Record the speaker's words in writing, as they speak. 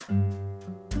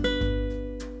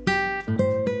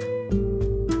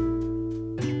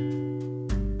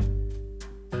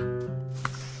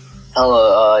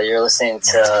Hello, you're listening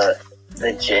to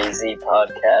the Jay-Z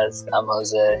podcast. I'm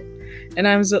Jose. And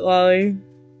I'm Zitlali.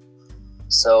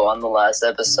 So on the last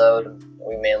episode,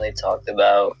 we mainly talked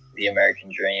about the American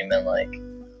dream and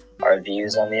our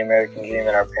views on the American dream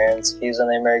and our parents' views on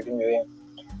the American dream.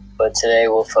 But today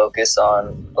we'll focus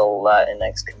on the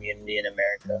Latinx community in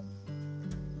America.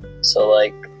 So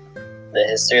the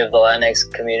history of the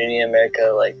Latinx community in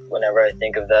America, whenever I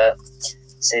think of that,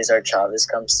 Cesar Chavez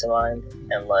comes to mind,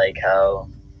 and how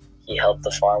he helped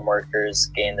the farm workers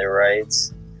gain their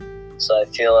rights. So I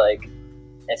feel like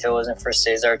if it wasn't for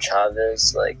Cesar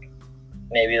Chavez,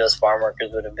 maybe those farm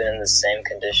workers would have been in the same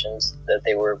conditions that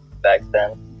they were back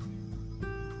then.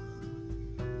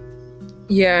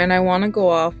 Yeah, and I want to go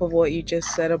off of what you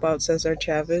just said about Cesar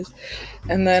Chavez.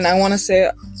 And then I want to say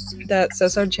that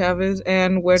Cesar Chavez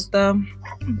and Huerta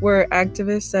were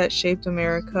activists that shaped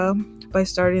America by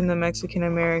starting the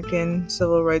Mexican-American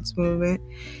civil rights movement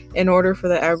in order for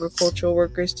the agricultural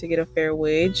workers to get a fair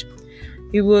wage.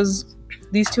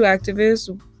 These two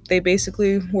activists, they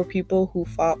basically were people who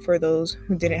fought for those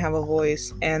who didn't have a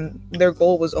voice, and their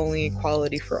goal was only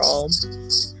equality for all.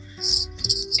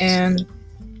 And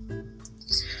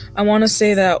I want to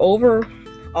say that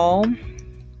overall,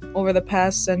 over the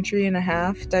past century and a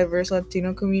half, diverse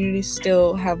Latino communities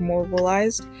still have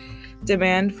mobilized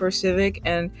demand for civic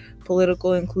and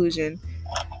political inclusion.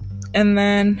 And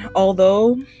then,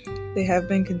 although there have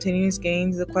been continuous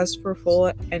gains, the quest for full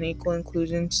and equal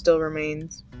inclusion still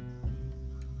remains.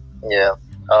 Yeah,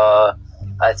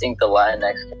 I think the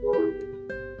Latinx community.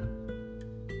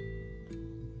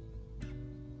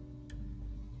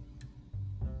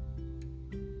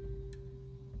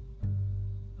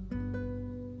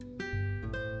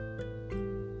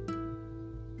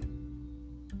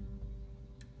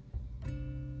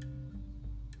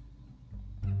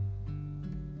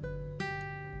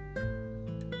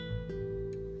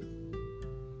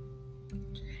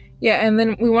 Yeah, and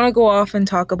then we want to go off and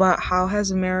talk about how has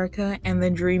America and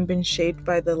the dream been shaped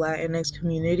by the Latinx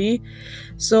community.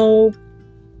 So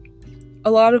a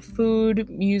lot of food,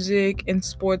 music, and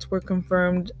sports were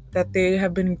confirmed that they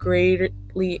have been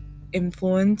greatly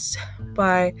influenced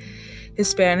by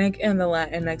Hispanic and the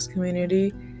Latinx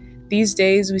community. These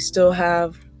days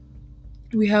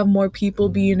we have more people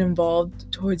being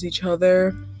involved towards each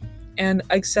other and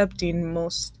accepting,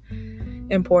 most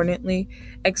importantly,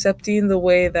 accepting the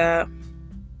way that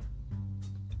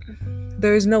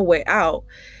there is no way out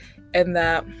and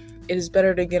that it is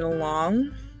better to get along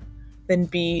than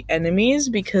be enemies,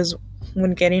 because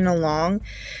when getting along,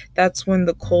 that's when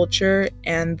the culture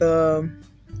and the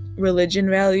religion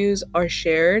values are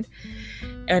shared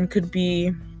and could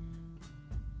be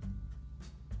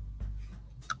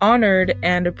honored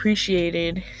and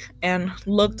appreciated and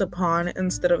looked upon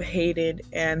instead of hated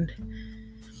and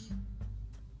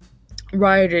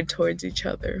rioted towards each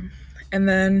other. And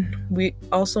then we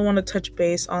also want to touch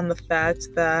base on the fact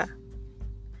that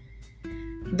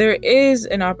there is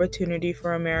an opportunity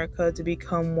for America to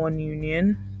become one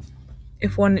union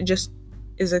if one just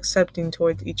is accepting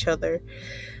towards each other.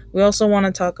 We also want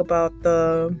to talk about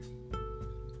the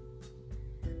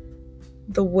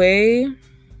way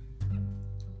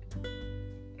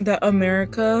that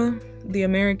America, the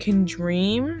American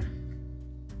dream,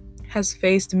 has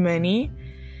faced many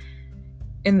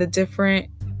in different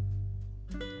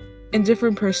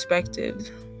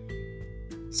perspectives.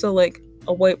 So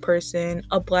a white person,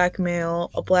 a black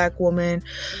male, a black woman,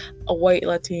 a white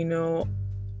Latino,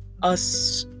 a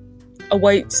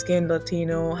white-skinned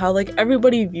Latino, how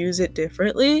everybody views it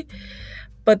differently,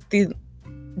 but the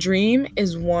dream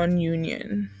is one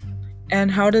union. And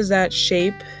how does that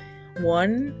shape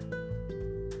one?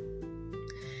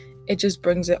 It just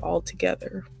brings it all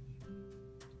together.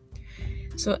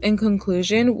 So in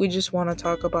conclusion, we just want to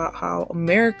talk about how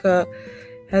America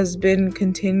has been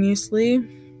continuously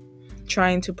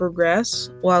trying to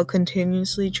progress while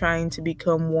continuously trying to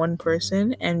become one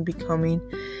person and becoming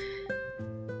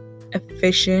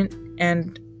efficient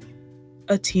and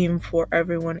a team for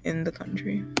everyone in the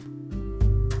country.